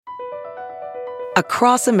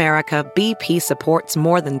Across America, BP supports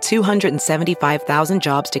more than 275,000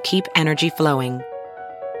 jobs to keep energy flowing.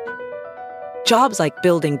 Jobs like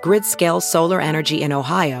building grid-scale solar energy in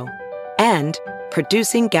Ohio and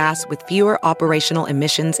producing gas with fewer operational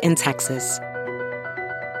emissions in Texas.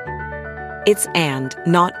 It's and,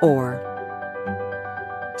 not or.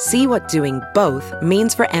 See what doing both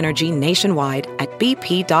means for energy nationwide at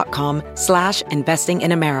bp.com/investing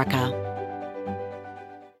in America.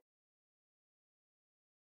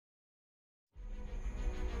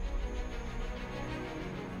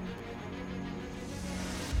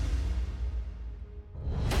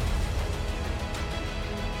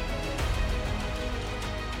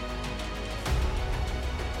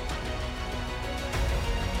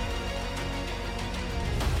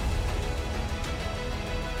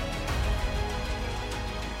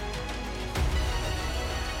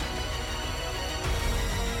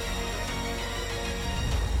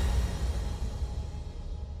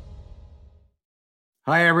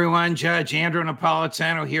 Hi, everyone. Judge Andrew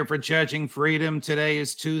Napolitano here for Judging Freedom. Today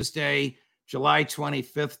is Tuesday, July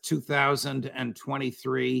 25th,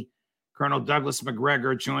 2023. Colonel Douglas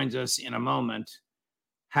Macgregor joins us in a moment.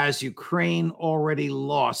 Has Ukraine already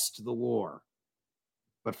lost the war?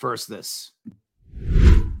 But first, this.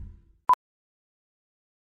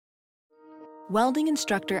 Welding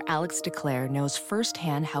instructor Alex DeClaire knows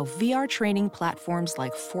firsthand how VR training platforms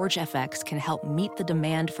like ForgeFX can help meet the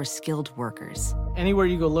demand for skilled workers. Anywhere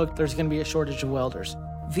you go look, there's going to be a shortage of welders.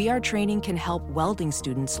 VR training can help welding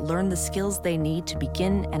students learn the skills they need to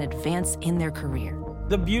begin and advance in their career.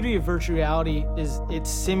 The beauty of virtual reality is it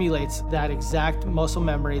simulates that exact muscle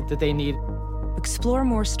memory that they need. Explore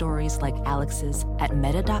more stories like Alex's at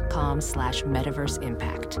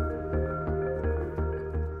meta.com/metaverseimpact.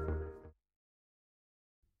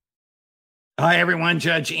 Hi, everyone.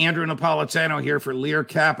 Judge Andrew Napolitano here for Lear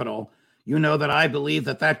Capital. You know that I believe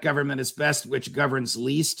that government is best which governs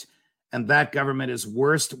least, and that government is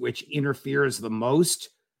worst which interferes the most.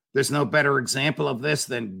 There's no better example of this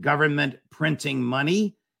than government printing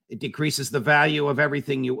money. It decreases the value of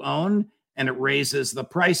everything you own, and it raises the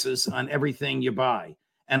prices on everything you buy.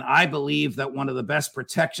 And I believe that one of the best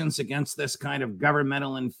protections against this kind of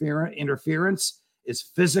governmental interference is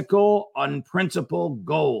physical, unprintable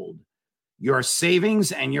gold. Your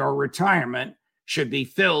savings and your retirement should be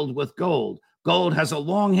filled with gold. Gold has a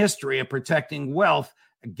long history of protecting wealth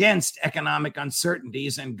against economic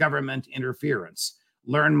uncertainties and government interference.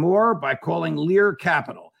 Learn more by calling Lear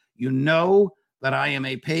Capital. You know that I am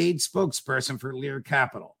a paid spokesperson for Lear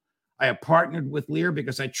Capital. I have partnered with Lear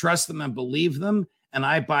because I trust them and believe them, and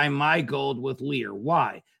I buy my gold with Lear.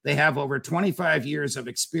 Why? They have over 25 years of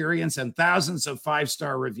experience and thousands of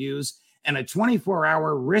five-star reviews and a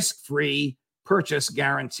 24-hour risk-free purchase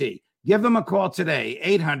guarantee. Give them a call today,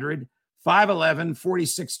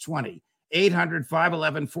 800-511-4620,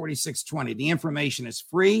 800-511-4620. The information is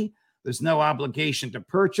free. There's no obligation to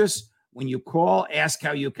purchase. When you call, ask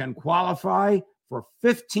how you can qualify for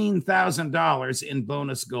 $15,000 in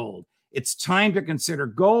bonus gold. It's time to consider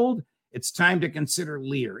gold. It's time to consider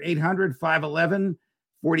Lear,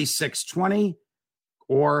 800-511-4620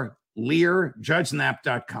 or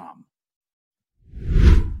learjudgenap.com.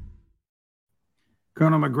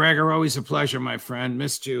 Colonel Macgregor, always a pleasure, my friend.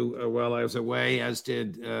 Missed you while I was away, as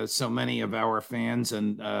did so many of our fans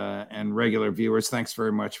and regular viewers. Thanks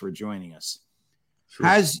very much for joining us. Sure.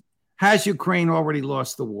 Has Ukraine already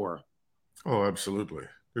lost the war? Oh, absolutely.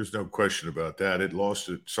 There's no question about that. It lost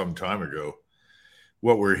it some time ago.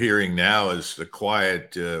 What we're hearing now is the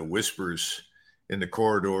quiet whispers in the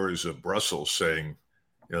corridors of Brussels saying,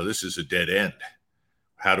 this is a dead end.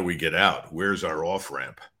 How do we get out? Where's our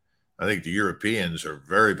off-ramp? I think the Europeans are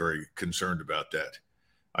very, very concerned about that.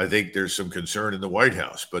 I think there's some concern in the White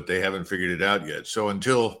House, but they haven't figured it out yet. So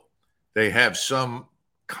until they have some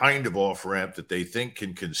kind of off-ramp that they think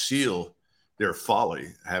can conceal their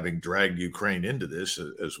folly, having dragged Ukraine into this,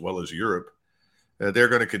 as well as Europe, they're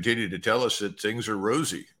going to continue to tell us that things are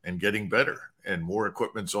rosy and getting better and more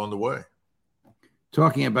equipment's on the way.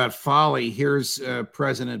 Talking about folly, here's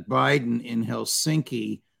President Biden in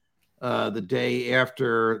Helsinki the day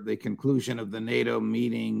after the conclusion of the NATO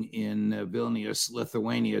meeting in Vilnius,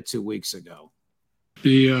 Lithuania, 2 weeks ago.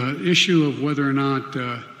 The issue of whether or not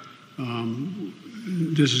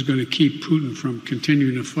this is going to keep Putin from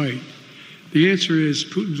continuing to fight, the answer is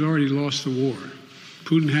Putin's already lost the war.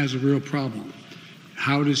 Putin has a real problem.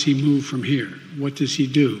 How does he move from here? What does he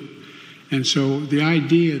do? And so the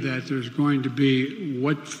idea that there's going to be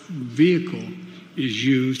what vehicle is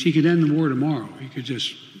used, he could end the war tomorrow. He could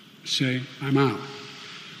just say, I'm out.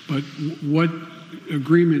 But what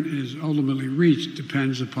agreement is ultimately reached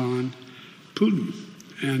depends upon Putin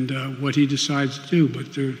and what he decides to do.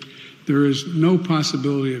 But there is no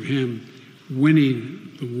possibility of him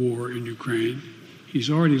winning the war in Ukraine. He's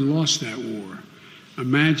already lost that war.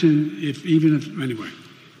 Imagine anyway,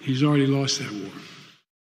 he's already lost that war.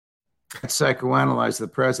 Psychoanalyze the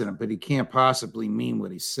president, but he can't possibly mean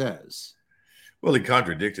what he says. Well, he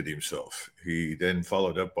contradicted himself. He then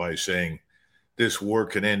followed up by saying, this war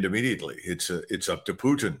can end immediately. It's up to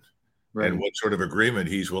Putin. Right. And what sort of agreement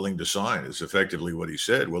he's willing to sign is effectively what he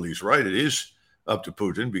said. Well, he's right. It is up to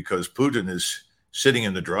Putin because Putin is sitting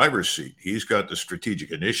in the driver's seat. He's got the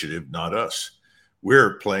strategic initiative, not us.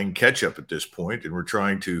 We're playing catch up at this point, and we're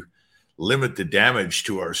trying to limit the damage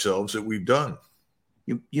to ourselves that we've done.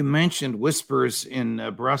 You mentioned whispers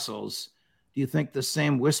in Brussels. Do you think the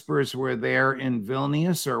same whispers were there in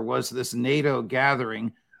Vilnius, or was this NATO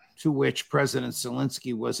gathering to which President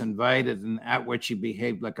Zelensky was invited and at which he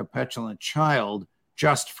behaved like a petulant child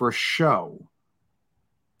just for show?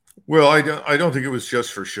 Well, I don't think it was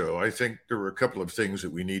just for show. I think there were a couple of things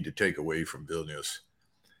that we need to take away from Vilnius.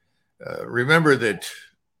 Remember that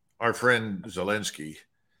our friend Zelensky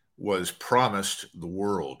was promised the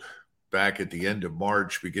world back at the end of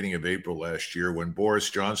March, beginning of April last year, when Boris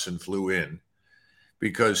Johnson flew in,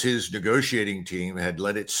 because his negotiating team had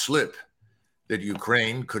let it slip that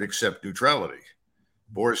Ukraine could accept neutrality.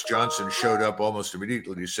 Boris Johnson showed up almost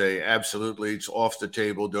immediately to say, absolutely, it's off the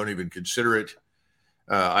table, don't even consider it.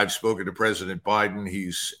 I've spoken to President Biden.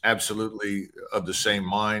 He's absolutely of the same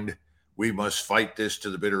mind. We must fight this to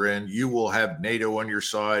the bitter end. You will have NATO on your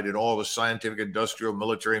side and all the scientific, industrial,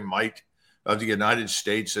 military might of the United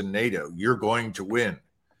States and NATO. You're going to win.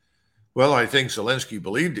 Well, I think Zelensky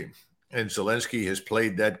believed him, and Zelensky has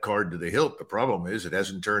played that card to the hilt. The problem is it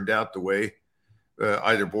hasn't turned out the way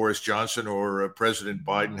either Boris Johnson or President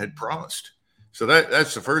Biden had promised. So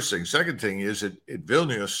that's the first thing. Second thing is at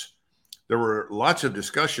Vilnius, there were lots of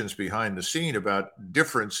discussions behind the scene about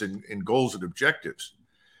difference in goals and objectives.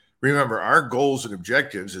 Remember, our goals and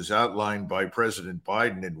objectives, as outlined by President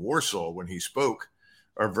Biden in Warsaw when he spoke,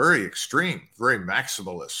 are very extreme, very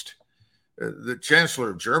maximalist. The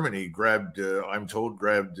Chancellor of Germany grabbed President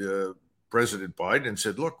Biden and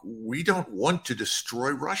said, look, we don't want to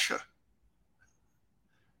destroy Russia.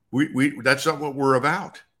 That's not what we're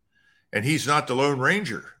about. And he's not the Lone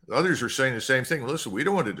Ranger. Others are saying the same thing. Listen, we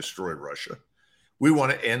don't want to destroy Russia. We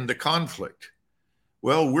want to end the conflict.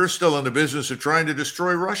 Well, we're still in the business of trying to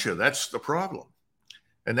destroy Russia. That's the problem.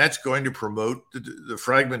 And that's going to promote the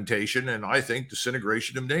fragmentation and, I think,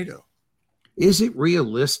 disintegration of NATO. Is it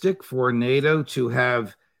realistic for NATO to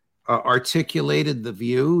have articulated the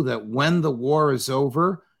view that when the war is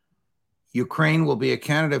over, Ukraine will be a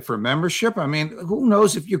candidate for membership? I mean, who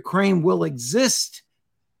knows if Ukraine will exist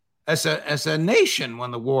as a nation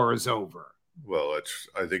when the war is over? Well,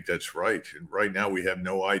 I think that's right. And right now we have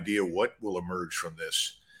no idea what will emerge from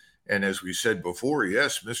this. And as we said before,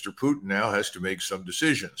 yes, Mr. Putin now has to make some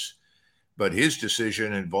decisions. But his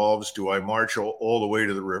decision involves, do I march all the way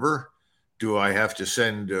to the river? Do I have to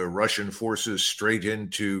send Russian forces straight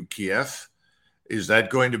into Kiev? Is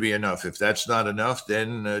that going to be enough? If that's not enough,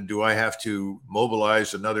 then do I have to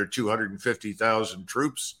mobilize another 250,000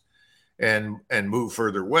 troops and move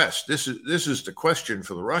further west? This is the question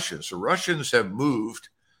for the Russians. The Russians have moved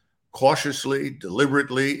cautiously,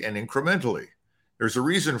 deliberately, and incrementally. There's a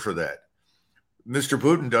reason for that. Mr.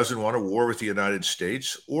 Putin doesn't want a war with the United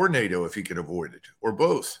States or NATO if he can avoid it, or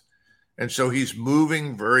both. And so he's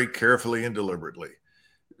moving very carefully and deliberately.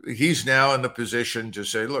 He's now in the position to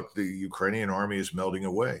say, look, the Ukrainian army is melting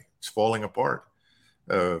away. It's falling apart.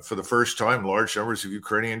 For the first time, large numbers of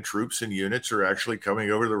Ukrainian troops and units are actually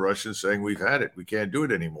coming over to the Russians saying, we've had it. We can't do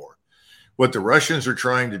it anymore. What the Russians are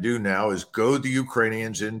trying to do now is goad the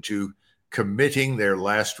Ukrainians into committing their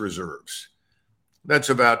last reserves.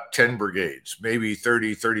 That's about 10 brigades, maybe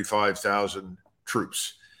 30, 35,000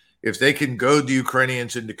 troops. If they can goad the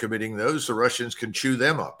Ukrainians into committing those, the Russians can chew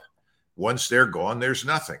them up. Once they're gone, there's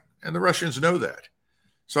nothing. And the Russians know that.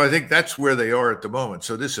 So I think that's where they are at the moment.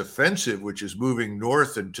 So this offensive, which is moving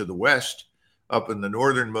north and to the west, up in the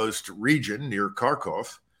northernmost region near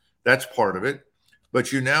Kharkov, that's part of it.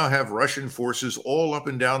 But you now have Russian forces all up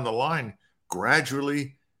and down the line,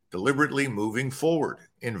 gradually, deliberately moving forward,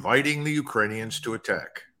 inviting the Ukrainians to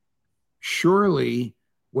attack. Surely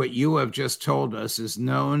what you have just told us is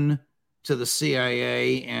known to the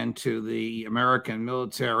CIA and to the American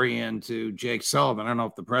military and to Jake Sullivan. I don't know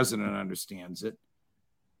if the president understands it,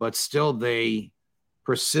 but still they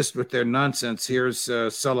persist with their nonsense. Here's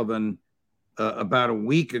Sullivan about a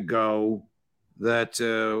week ago that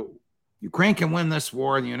Ukraine can win this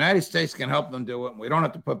war and the United States can help them do it, and we don't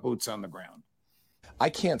have to put boots on the ground. I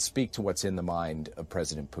can't speak to what's in the mind of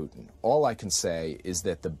President Putin. All I can say is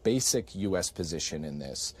that the basic U.S. position in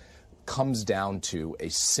this comes down to a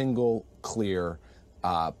single clear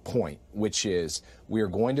point, which is we are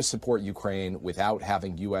going to support Ukraine without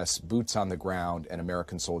having U.S. boots on the ground and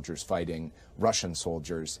American soldiers fighting Russian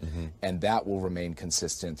soldiers, and that will remain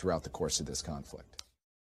consistent throughout the course of this conflict.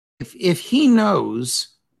 If he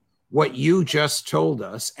knows what you just told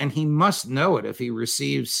us, and he must know it if he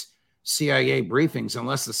receives CIA briefings,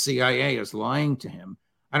 unless the CIA is lying to him,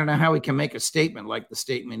 I don't know how he can make a statement like the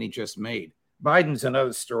statement he just made. Biden's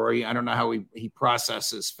another story. I don't know how he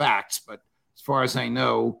processes facts, but as far as I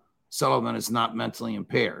know, Sullivan is not mentally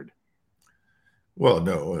impaired. Well,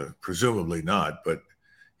 no, presumably not, but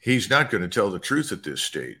he's not going to tell the truth at this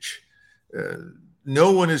stage.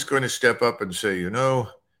 No one is going to step up and say,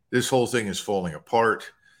 this whole thing is falling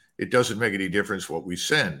apart. It doesn't make any difference what we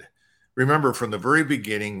send. Remember, from the very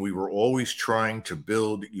beginning, we were always trying to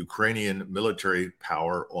build Ukrainian military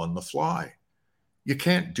power on the fly. You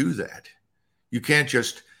can't do that. You can't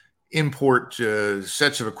just import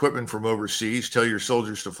sets of equipment from overseas, tell your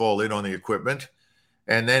soldiers to fall in on the equipment,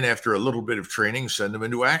 and then after a little bit of training, send them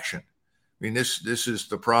into action. I mean, this is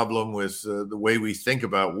the problem with the way we think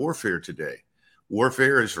about warfare today.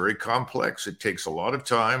 Warfare is very complex. It takes a lot of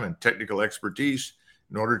time and technical expertise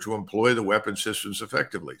in order to employ the weapon systems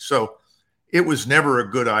effectively. So it was never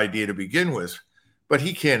a good idea to begin with, but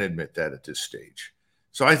he can't admit that at this stage.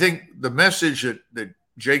 So I think the message that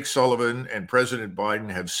Jake Sullivan and President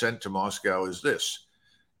Biden have sent to Moscow is this: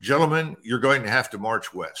 gentlemen, you're going to have to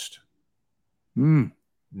march west.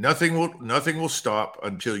 Nothing will stop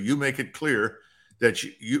until you make it clear that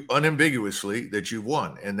you unambiguously that you've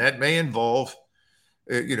won. And that may involve,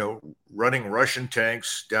 running Russian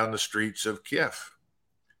tanks down the streets of Kiev.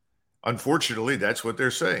 Unfortunately, that's what they're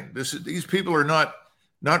saying. These people are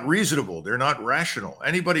not reasonable. They're not rational.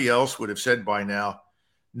 Anybody else would have said by now,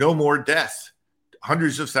 no more death.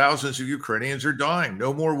 Hundreds of thousands of Ukrainians are dying.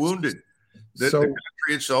 No more wounded. The country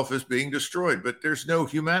itself is being destroyed. But there's no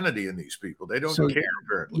humanity in these people. They don't care,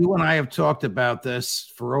 apparently. You and I have talked about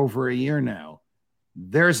this for over a year now.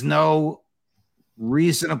 There's no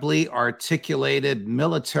reasonably articulated,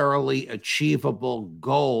 militarily achievable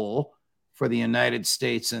goal for the United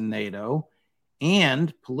States and NATO.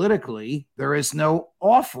 And politically, there is no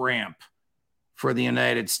off-ramp for the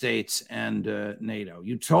United States and NATO.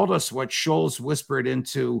 You told us what Scholz whispered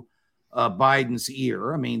into Biden's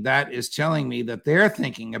ear. I mean, that is telling me that they're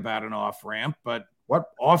thinking about an off-ramp, but what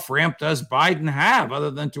off-ramp does Biden have other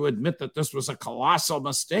than to admit that this was a colossal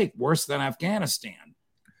mistake, worse than Afghanistan?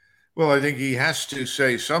 Well, I think he has to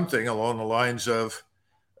say something along the lines of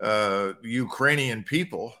the Ukrainian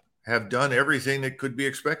people have done everything that could be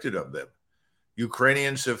expected of them.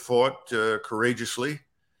 Ukrainians have fought courageously,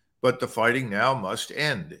 but the fighting now must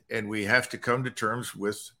end. And we have to come to terms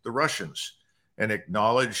with the Russians and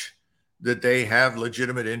acknowledge that they have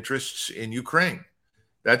legitimate interests in Ukraine.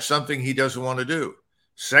 That's something he doesn't want to do.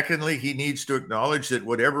 Secondly, he needs to acknowledge that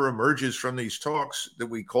whatever emerges from these talks that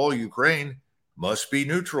we call Ukraine must be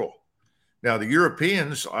neutral. Now, the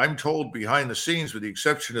Europeans, I'm told behind the scenes, with the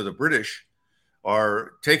exception of the British,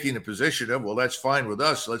 are taking the position of, well, that's fine with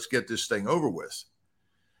us. Let's get this thing over with.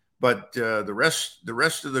 But the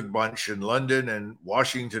rest of the bunch in London and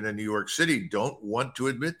Washington and New York City don't want to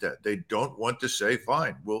admit that. They don't want to say,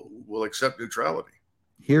 fine, we'll accept neutrality.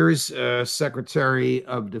 Here's Secretary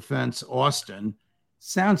of Defense Austin.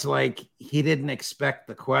 Sounds like he didn't expect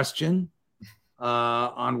the question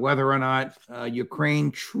on whether or not Ukraine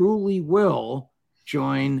truly will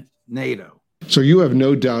join NATO. So you have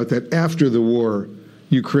no doubt that after the war,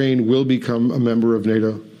 Ukraine will become a member of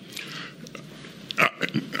NATO?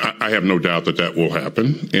 I have no doubt that will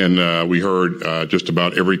happen. And we heard just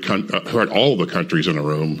about heard all of the countries in the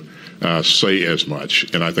room say as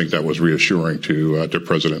much. And I think that was reassuring to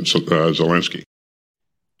President Zelensky.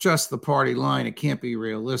 Just the party line. It can't be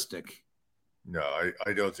realistic. No,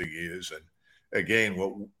 I don't think he is. And again,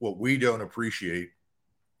 what we don't appreciate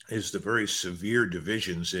is the very severe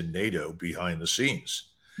divisions in NATO behind the scenes.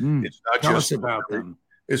 It's not Tell just us about them.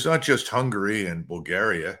 It's not just Hungary and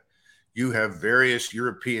Bulgaria. You have various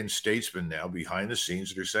European statesmen now behind the scenes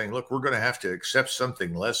that are saying, look, we're going to have to accept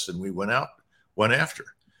something less than we went after.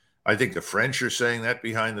 I think the French are saying that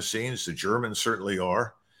behind the scenes. The Germans certainly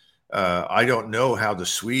are. I don't know how the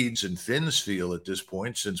Swedes and Finns feel at this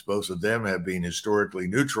point, since both of them have been historically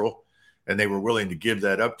neutral, and they were willing to give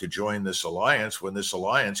that up to join this alliance when this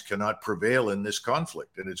alliance cannot prevail in this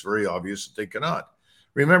conflict. And it's very obvious that they cannot.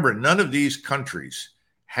 Remember, none of these countries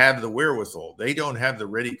have the wherewithal. They don't have the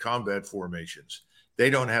ready combat formations.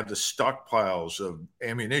 They don't have the stockpiles of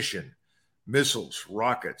ammunition, missiles,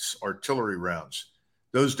 rockets, artillery rounds.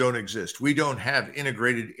 Those don't exist. We don't have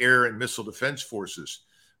integrated air and missile defense forces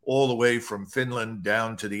all the way from Finland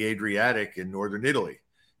down to the Adriatic in northern Italy.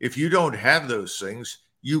 If you don't have those things,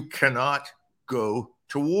 you cannot go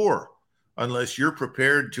to war unless you're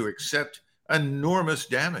prepared to accept enormous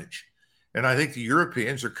damage. And I think the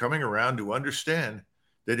Europeans are coming around to understand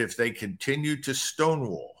that if they continue to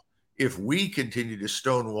stonewall, if we continue to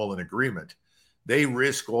stonewall an agreement, they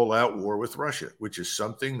risk all-out war with Russia, which is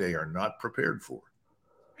something they are not prepared for.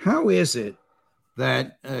 How is it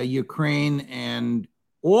that Ukraine and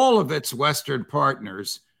all of its Western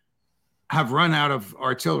partners have run out of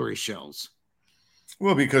artillery shells?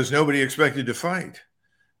 Well, because nobody expected to fight.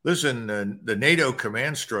 Listen, the NATO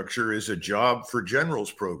command structure is a job for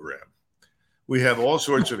generals program. We have all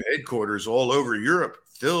sorts of headquarters all over Europe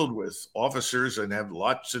filled with officers and have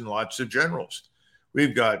lots and lots of generals.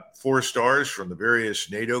 We've got 4 stars from the various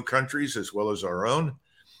NATO countries as well as our own.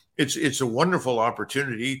 It's a wonderful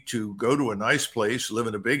opportunity to go to a nice place, live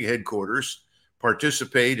in a big headquarters,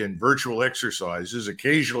 participate in virtual exercises,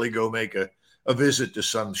 occasionally go make a visit to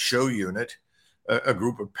some show unit, a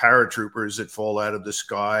group of paratroopers that fall out of the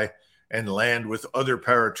sky and land with other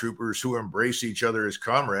paratroopers who embrace each other as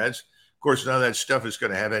comrades. Of course, none of that stuff is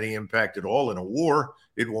going to have any impact at all in a war.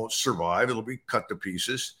 It won't survive. It'll be cut to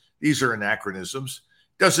pieces. These are anachronisms.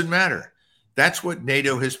 Doesn't matter. That's what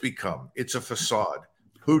NATO has become. It's a facade.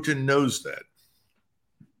 Putin knows that.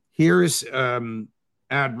 Here's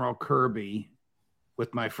Admiral Kirby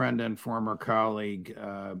with my friend and former colleague,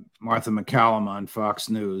 Martha McCallum on Fox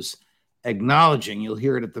News, acknowledging, you'll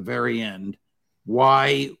hear it at the very end,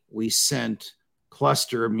 why we sent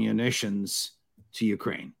cluster munitions to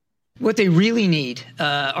Ukraine. What they really need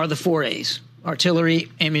are the 4 A's: artillery,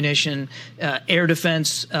 ammunition, air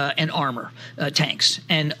defense, and armor, tanks.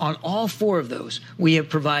 And on all 4 of those, we have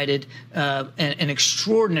provided an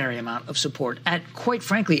extraordinary amount of support at, quite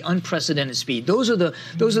frankly, unprecedented speed. Those are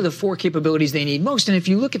the 4 capabilities they need most. And if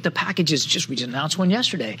you look at the packages, we just announced one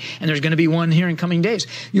yesterday, and there's going to be one here in coming days,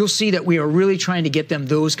 you'll see that we are really trying to get them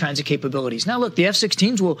those kinds of capabilities. Now, look, the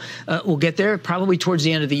F-16s will get there probably towards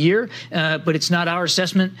the end of the year, but it's not our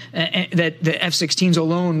assessment that the F-16s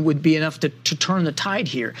alone would be enough to turn the tide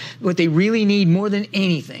here. What they really need more than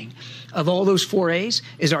anything of all those 4 A's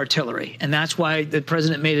is artillery. And that's why the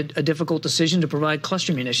president made a difficult decision to provide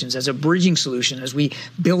cluster munitions as a bridging solution as we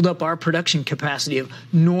build up our production capacity of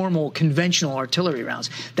normal, conventional artillery rounds.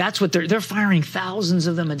 That's what they're firing thousands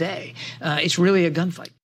of them a day. It's really a gunfight.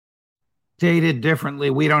 Stated differently,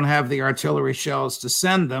 we don't have the artillery shells to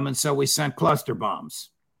send them, and so we sent cluster bombs.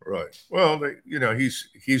 Right. Well,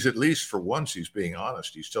 he's at least for once, he's being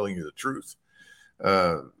honest. He's telling you the truth.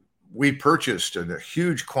 We purchased a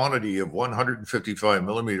huge quantity of 155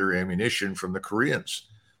 millimeter ammunition from the Koreans.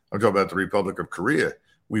 I'm talking about the Republic of Korea.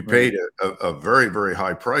 We paid a very, very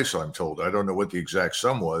high price, I'm told. I don't know what the exact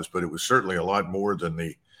sum was, but it was certainly a lot more than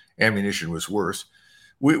the ammunition was worth.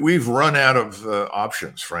 We've run out of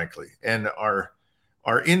options, frankly, and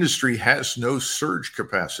our industry has no surge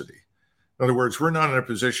capacity. In other words, we're not in a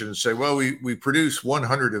position to say, well, we produce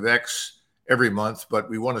 100 of X every month, but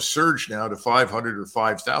we want to surge now to 500 or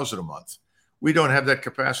 5,000 a month. We don't have that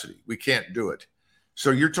capacity. We can't do it. So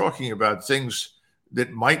you're talking about things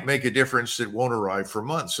that might make a difference that won't arrive for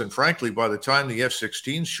months. And frankly, by the time the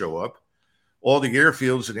F-16s show up, all the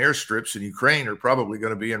airfields and airstrips in Ukraine are probably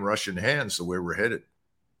going to be in Russian hands the way we're headed.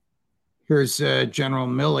 Here's General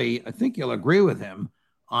Milley. I think you'll agree with him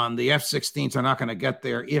on the F-16s are not going to get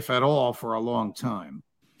there, if at all, for a long time.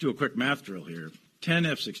 Do a quick math drill here. 10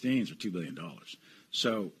 F-16s are $2 billion.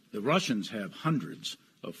 So the Russians have hundreds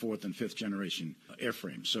of 4th and 5th generation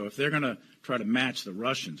airframes. So if they're going to try to match the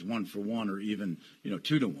Russians 1-for-1 or even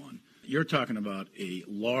 2-to-1, you're talking about a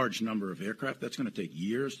large number of aircraft. That's going to take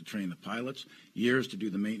years to train the pilots, years to do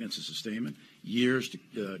the maintenance and sustainment, years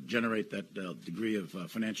to generate that degree of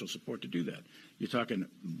financial support to do that. You're talking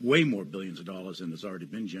way more billions of dollars than has already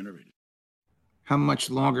been generated. How much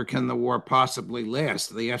longer can the war possibly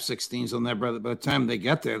last? The F-16s will never, by the time they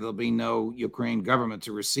get there, there'll be no Ukraine government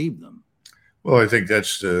to receive them. Well, I think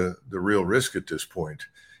that's the real risk at this point.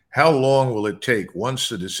 How long will it take once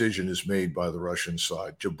the decision is made by the Russian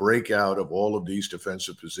side to break out of all of these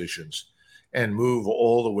defensive positions and move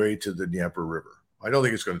all the way to the Dnieper River? I don't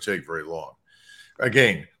think it's going to take very long.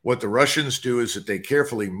 Again, what the Russians do is that they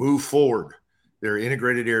carefully move forward their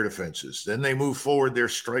integrated air defenses. Then they move forward their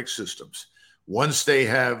strike systems. Once they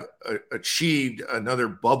have achieved another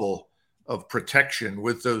bubble of protection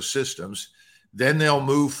with those systems, then they'll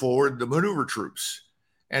move forward the maneuver troops.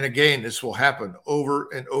 And again, this will happen over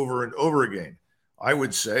and over and over again. I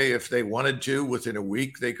would say if they wanted to, within a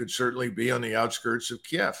week, they could certainly be on the outskirts of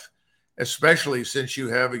Kiev, especially since you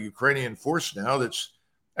have a Ukrainian force now that's,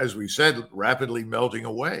 as we said, rapidly melting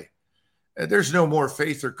away. And there's no more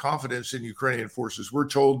faith or confidence in Ukrainian forces. We're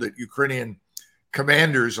told that Ukrainian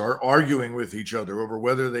commanders are arguing with each other over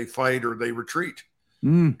whether they fight or they retreat.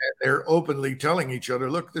 And they're openly telling each other,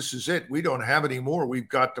 look, this is it. We don't have any more. We've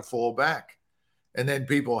got to fall back. And then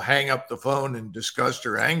people hang up the phone in disgust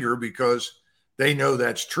or anger because they know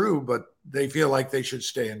that's true, but they feel like they should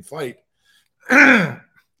stay and fight.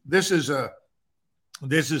 This is the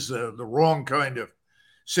wrong kind of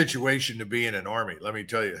situation to be in an army. Let me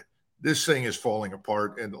tell you, this thing is falling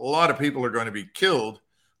apart, and a lot of people are going to be killed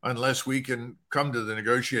unless we can come to the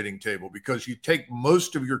negotiating table, because you take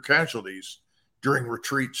most of your casualties during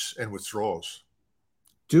retreats and withdrawals.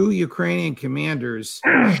 Do Ukrainian commanders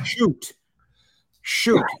shoot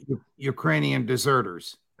Ukrainian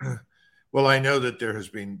deserters? Well, I know that there has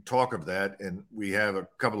been talk of that, and we have a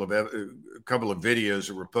couple of videos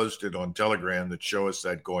that were posted on Telegram that show us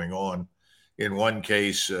that going on. In one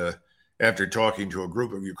case, after talking to a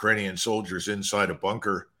group of Ukrainian soldiers inside a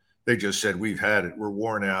bunker, they just said, "We've had it. We're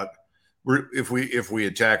worn out. If we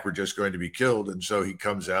attack, we're just going to be killed." And so he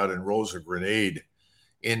comes out and rolls a grenade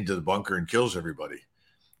into the bunker and kills everybody.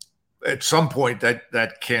 At some point,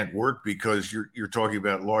 that can't work, because you're talking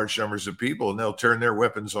about large numbers of people, and they'll turn their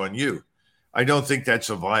weapons on you. I don't think that's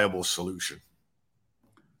a viable solution.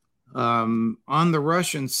 On the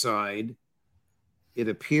Russian side, it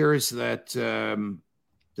appears that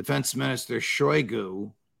Defense Minister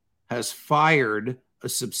Shoigu has fired a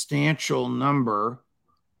substantial number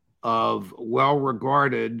of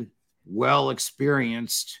well-regarded,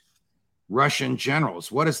 well-experienced Russian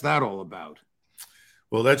generals. What is that all about?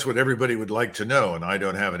 Well, that's what everybody would like to know, and I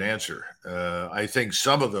don't have an answer. I think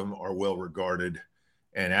some of them are well-regarded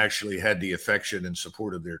and actually had the affection and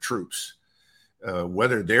support of their troops.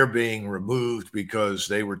 Whether they're being removed because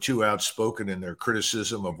they were too outspoken in their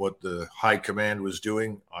criticism of what the high command was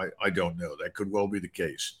doing, I don't know. That could well be the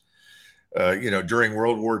case. During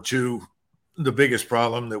World War II, the biggest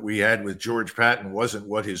problem that we had with George Patton wasn't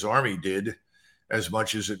what his army did as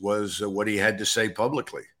much as it was what he had to say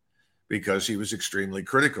publicly, because he was extremely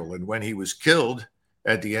critical. And when he was killed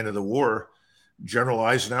at the end of the war, General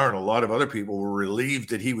Eisenhower and a lot of other people were relieved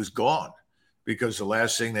that he was gone, because the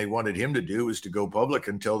last thing they wanted him to do was to go public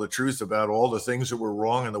and tell the truth about all the things that were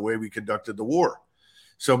wrong in the way we conducted the war.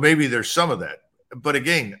 So maybe there's some of that. But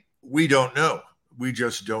again, we don't know. We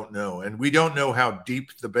just don't know. And we don't know how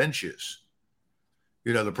deep the bench is.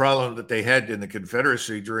 The problem that they had in the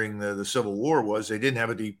Confederacy during the Civil War was they didn't have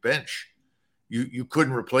a deep bench. You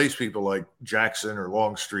couldn't replace people like Jackson or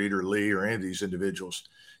Longstreet or Lee or any of these individuals.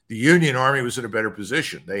 The Union Army was in a better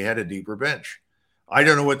position. They had a deeper bench. I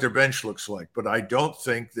don't know what their bench looks like, but I don't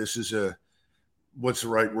think this is a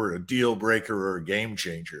deal breaker or a game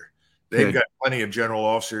changer. They've got plenty of general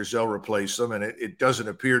officers. They'll replace them, and it doesn't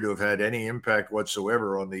appear to have had any impact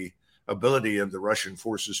whatsoever on the ability of the Russian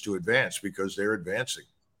forces to advance, because they're advancing.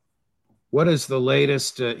 What is the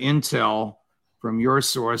latest intel from your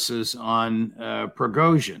sources on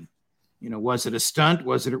Prigozhin? Was it a stunt?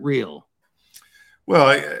 Was it real?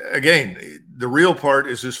 Well, again, the real part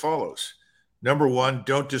is as follows. Number one,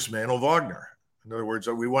 don't dismantle Wagner. In other words,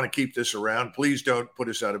 we want to keep this around. Please don't put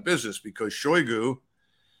us out of business, because Shoigu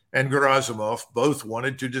and Gerasimov both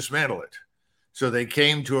wanted to dismantle it. So they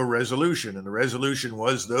came to a resolution, and the resolution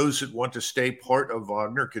was those that want to stay part of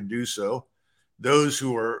Wagner can do so. Those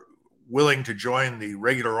who are willing to join the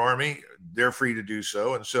regular army, they're free to do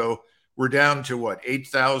so. And so we're down to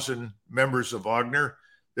 8,000 members of Wagner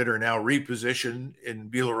that are now repositioned in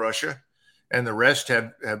Belarusia, and the rest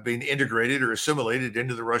have been integrated or assimilated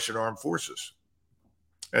into the Russian armed forces.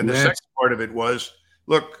 And the second part of it was,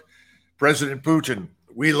 look, President Putin,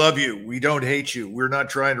 we love you. We don't hate you. We're not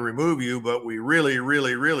trying to remove you, but we really,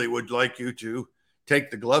 really, really would like you to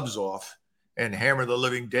take the gloves off and hammer the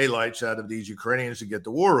living daylights out of these Ukrainians to get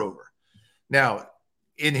the war over. Now,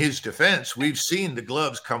 in his defense, we've seen the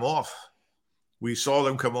gloves come off. We saw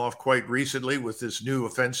them come off quite recently with this new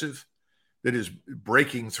offensive that is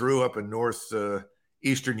breaking through up in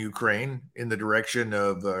northeastern Ukraine in the direction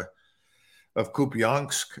of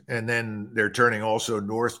Kupiansk, and then they're turning also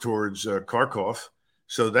north towards Kharkov.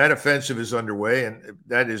 So that offensive is underway, and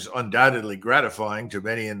that is undoubtedly gratifying to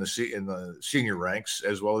many in the senior ranks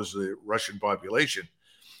as well as the Russian population.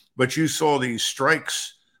 But you saw these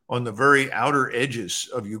strikes on the very outer edges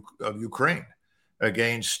of Ukraine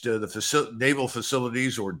against the naval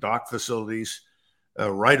facilities or dock facilities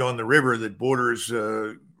right on the river that borders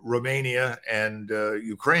Romania and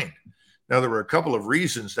Ukraine. Now, there were a couple of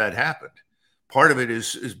reasons that happened. part of it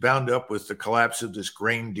is bound up with the collapse of this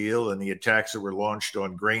grain deal and the attacks that were launched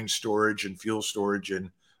on grain storage and fuel storage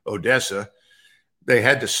in Odessa. They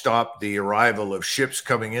had to stop the arrival of ships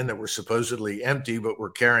coming in that were supposedly empty, but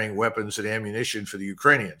were carrying weapons and ammunition for the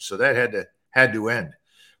Ukrainians. So that had to end.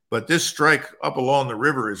 But this strike up along the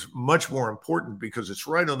river is much more important because it's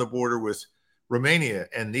right on the border with Romania.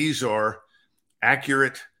 And these are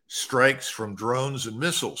accurate strikes from drones and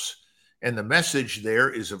missiles. And the message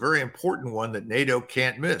there is a very important one that NATO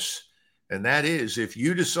can't miss. And that is, if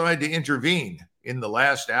you decide to intervene in the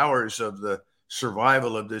last hours of the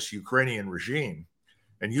survival of this Ukrainian regime,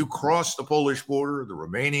 and you cross the Polish border, the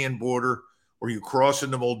Romanian border, or you cross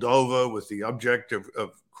into Moldova with the objective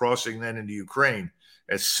of crossing then into Ukraine,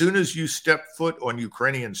 as soon as you step foot on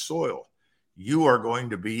Ukrainian soil, you are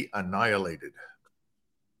going to be annihilated.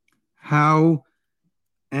 How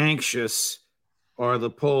anxious are the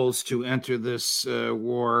Poles to enter this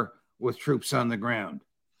war with troops on the ground?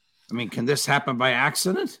 I mean, can this happen by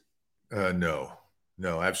accident?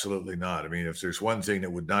 No, absolutely not. I mean, if there's one thing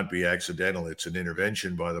that would not be accidental, it's an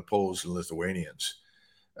intervention by the Poles and Lithuanians.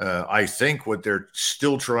 I think what they're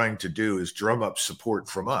still trying to do is drum up support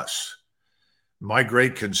from us. My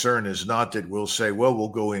great concern is not that we'll say, well, we'll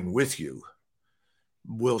go in with you.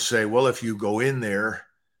 We'll say, well, if you go in there,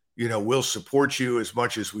 we'll support you as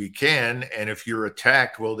much as we can. And if you're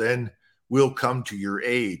attacked, well, then we'll come to your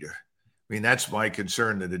aid. I mean, that's my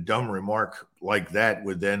concern, that a dumb remark like that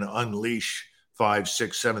would then unleash 5,000,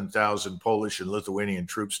 6,000, 7,000 Polish and Lithuanian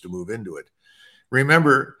troops to move into it.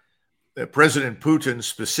 Remember that President Putin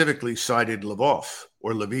specifically cited Lvov,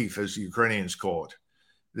 or Lviv, as the Ukrainians call it,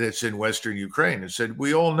 that's in Western Ukraine, and said,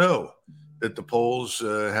 we all know that the Poles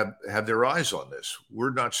have their eyes on this.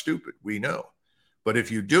 We're not stupid. We know. But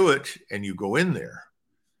if you do it and you go in there,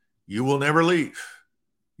 you will never leave.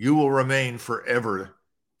 You will remain forever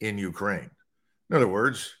in Ukraine. In other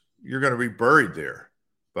words, you're going to be buried there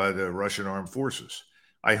by the Russian armed forces.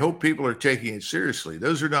 I hope people are taking it seriously.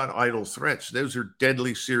 Those are not idle threats. Those are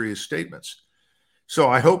deadly serious statements. So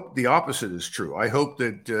I hope the opposite is true. I hope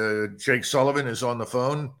that Jake Sullivan is on the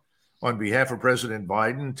phone on behalf of President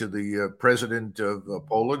Biden to the president of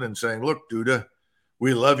Poland and saying, look, Duda,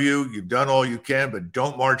 we love you. You've done all you can, but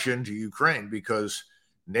don't march into Ukraine because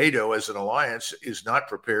NATO as an alliance is not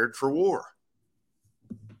prepared for war.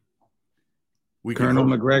 Colonel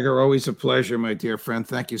Macgregor, always a pleasure, my dear friend.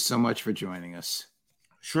 Thank you so much for joining us.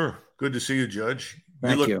 Sure. Good to see you, Judge.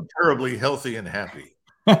 Thank you. Look terribly healthy and happy.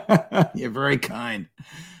 You're very kind.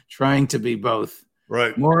 Trying to be both.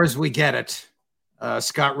 Right. More as we get it.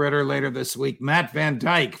 Scott Ritter later this week. Matt Van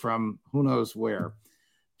Dyke from who knows where.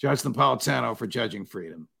 Judge Napolitano for Judging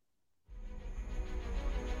Freedom.